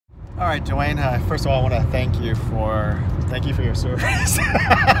All right, Dwayne. First of all, I want to thank you for your service.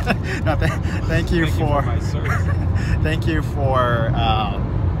 No, thank you for my service. Thank you for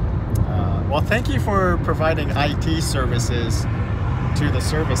thank you for providing IT services to the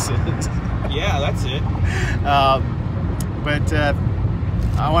services. Yeah, that's it. But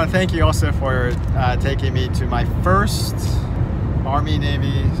I want to thank you also for taking me to my first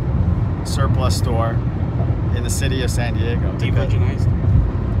Army-Navy surplus store in the city of San Diego. Devigilantes?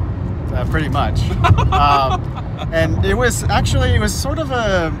 Pretty much. And it was sort of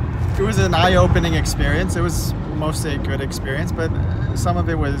it was an eye-opening experience. It was mostly a good experience, but some of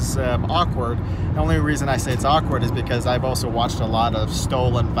it was awkward. The only reason I say it's awkward is because I've also watched a lot of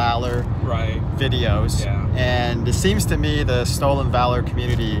Stolen Valor videos. Yeah. And it seems to me the Stolen Valor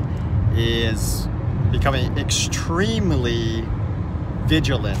community is becoming extremely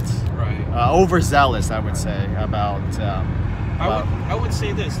vigilant, overzealous, I would say, about... I would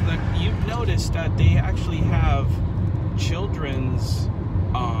say this, that you've noticed that they actually have children's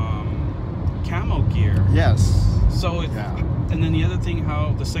camo gear. Yes. So it's, and then the other thing,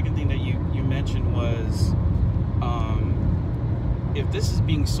 the second thing that you mentioned was, if this is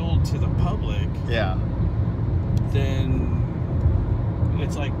being sold to the public, then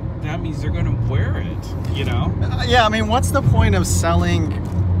it's like, that means they're going to wear it, you know? Yeah, I mean, what's the point of selling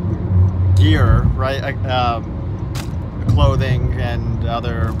gear, right? Clothing and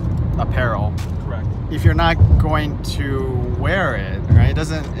other apparel. Correct. If you're not going to wear it, right?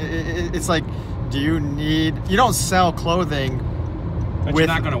 It's like, you don't sell clothing that you're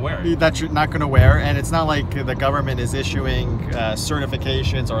not going to wear. That you're not going to wear, and it's not like the government is issuing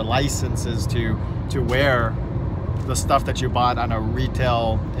certifications or licenses to wear the stuff that you bought on a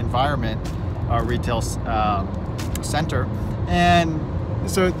retail environment or retail center. And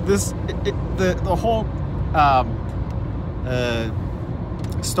so the whole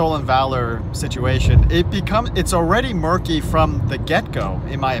Stolen Valor situation, it's already murky from the get-go,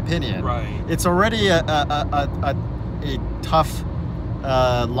 in my opinion. Right. It's already a tough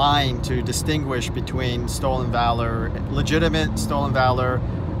line to distinguish between Stolen Valor, legitimate Stolen Valor,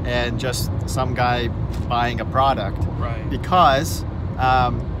 and just some guy buying a product. Right. Because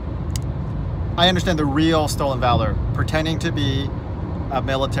I understand the real Stolen Valor pretending to be a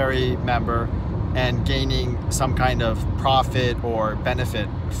military member and gaining some kind of profit or benefit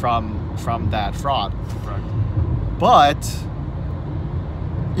from that fraud. Right. But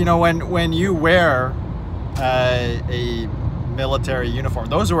you know, when you wear a military uniform,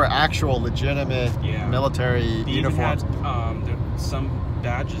 those were actual legitimate military uniforms. Even had some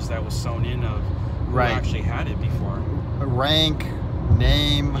badges that was sewn in of who actually had it before. Rank,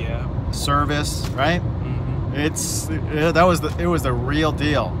 name, service, right? Mm-hmm. It was the real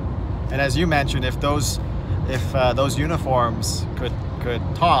deal. And as you mentioned, if those uniforms could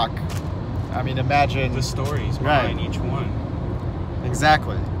talk, I mean, imagine the stories behind each one.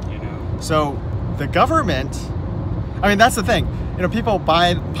 Exactly. You know. So the government, I mean, that's the thing. You know, people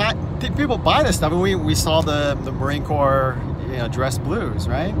buy this stuff. And we saw the Marine Corps, you know, dress blues,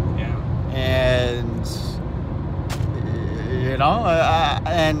 right? Yeah. And you know,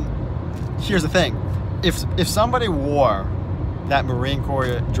 and here's the thing: if somebody wore that Marine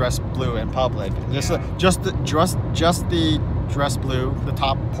Corps dress blue in public, just the dress blue, the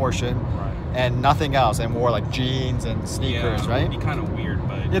top portion, and nothing else, and wore like jeans and sneakers, right? It'd be kind of weird,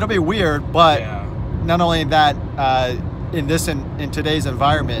 but it'll be weird. But not only that, in today's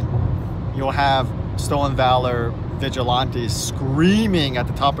environment, you'll have Stolen Valor vigilantes screaming at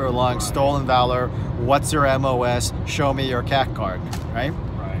the top of their lungs, "Stolen Valor! What's your MOS? Show me your CAC card!" Right?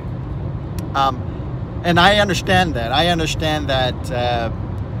 Right. And I understand that. I understand that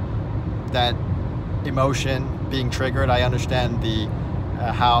that emotion being triggered. I understand the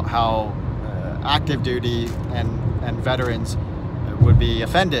how active duty and veterans would be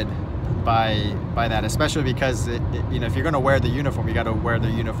offended by that, especially because you know, if you're going to wear the uniform, you got to wear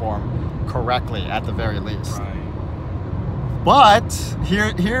the uniform correctly at the very least. Right. But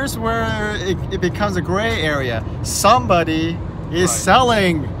here's where it becomes a gray area. Somebody is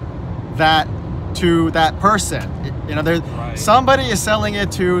selling that to that person. You know, somebody is selling it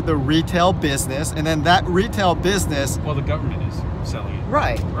to the retail business, and then that retail business, well, the government is selling it.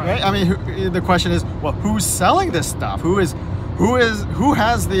 Right. I mean, the question is, well, who's selling this stuff? Who has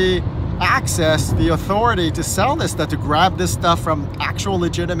the access, the authority to sell this stuff, to grab this stuff from actual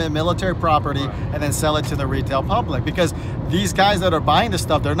legitimate military property and then sell it to the retail public? Because these guys that are buying this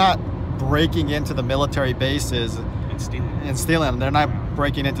stuff, they're not breaking into the military bases and stealing them. They're not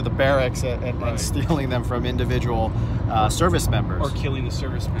breaking into the barracks and stealing them from individual service members. Or killing the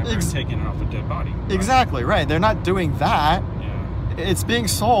service member and taking it off a dead body. Exactly, right. They're not doing that. Yeah. it's being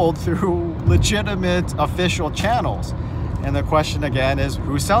sold through legitimate official channels. And the question again is,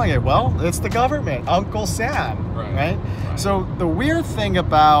 who's selling it? Well, it's the government, Uncle Sam, right? So the weird thing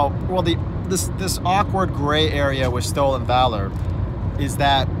about, well, this awkward gray area with stolen valor is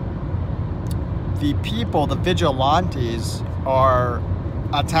that the people, the vigilantes, are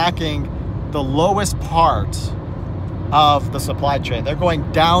attacking the lowest part of the supply chain. They're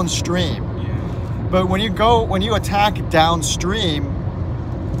going downstream. But when you attack downstream,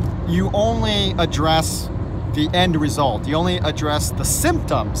 you only address the end result. You only address the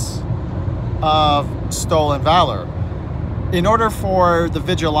symptoms of stolen valor. In order for the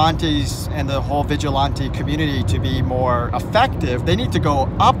vigilantes and the whole vigilante community to be more effective, they need to go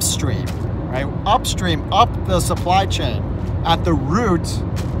upstream, right? Upstream, up the supply chain, at the root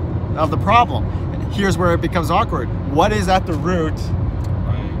of the problem. And here's where it becomes awkward. What is at the root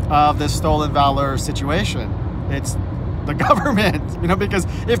of this stolen valor situation? It's the government, because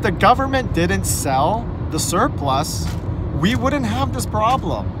if the government didn't sell the surplus, we wouldn't have this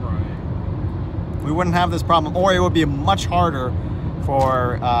problem. We wouldn't have this problem, or it would be much harder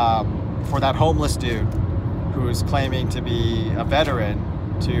for that homeless dude who's claiming to be a veteran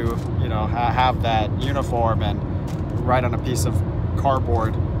to, have that uniform and write on a piece of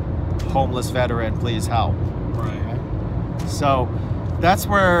cardboard, "Homeless veteran, please help." Right? So that's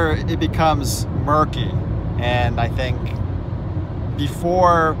where it becomes murky, and I think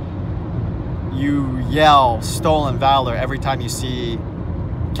before you yell "stolen valor" every time you see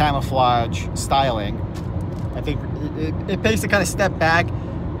camouflage styling, I think it pays to kind of step back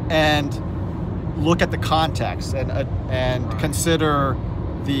and look at the context and consider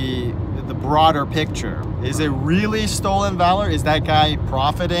the broader picture. Is it really stolen valor? Is that guy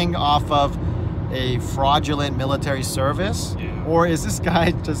profiting off of a fraudulent military service? Or is this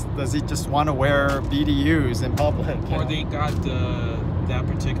guy does he just want to wear BDUs in public? Or they got that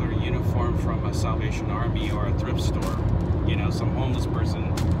particular uniform from a Salvation Army or a thrift store. Some homeless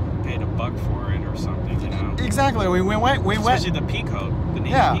person paid $1 for it or something, Exactly. We went. Especially the peacoat, the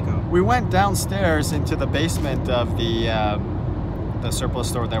name peacoat. We went downstairs into the basement of the surplus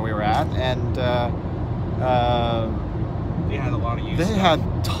store that we were at, and they had a lot of used They stuff.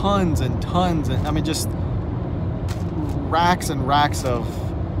 had tons and tons, and just racks and racks of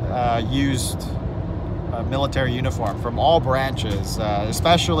used military uniform from all branches,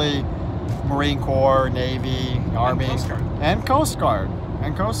 especially Marine Corps, Navy, Army, and Coast Guard.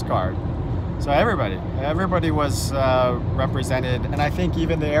 So everybody was represented, and I think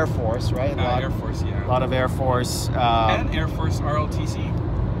even the Air Force, right? Air Force, yeah. A lot of Air Force. And Air Force ROTC.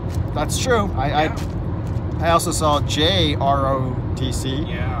 That's true. I also saw JROTC.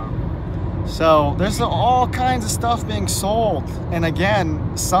 Yeah. So there's all kinds of stuff being sold, and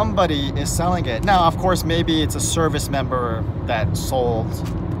again, somebody is selling it. Now, of course, maybe it's a service member that sold,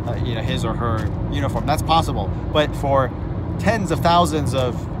 his or her uniform. That's possible. But for tens of thousands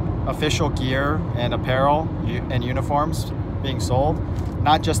of official gear and apparel and uniforms being sold,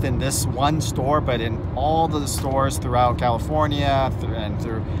 not just in this one store, but in all the stores throughout California and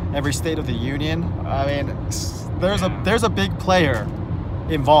through every state of the union. There's a big player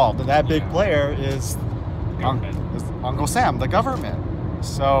involved, and that big player is Uncle Sam, the government.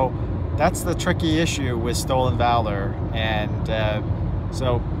 So that's the tricky issue with stolen valor. And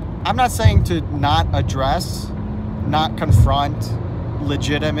so I'm not saying to not address, not confront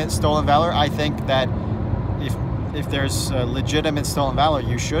legitimate stolen valor. I think that if there's legitimate stolen valor,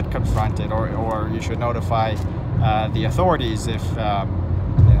 you should confront it, or you should notify the authorities if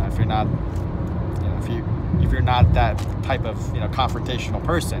you're not if you're not that type of confrontational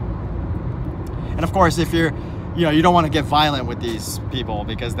person. And of course, if you don't want to get violent with these people,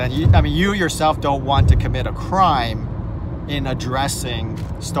 because then you yourself don't want to commit a crime in addressing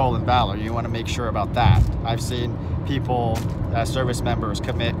stolen valor. You want to make sure about that. I've seen people, service members,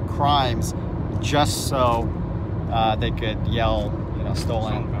 commit crimes just so they could yell,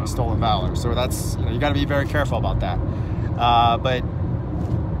 stolen valor. So that's, you got to be very careful about that. But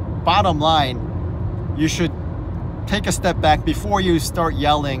bottom line, you should take a step back before you start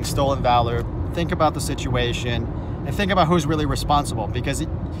yelling stolen valor. Think about the situation and think about who's really responsible, because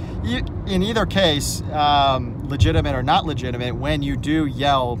in either case, legitimate or not legitimate, when you do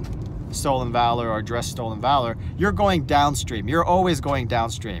yell stolen valor or address stolen valor, you're going downstream. You're always going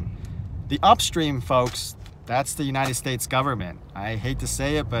downstream. The upstream folks, that's the United States government. I hate to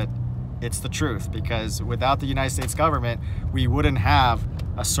say it, but it's the truth, because without the United States government, we wouldn't have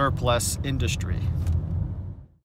a surplus industry.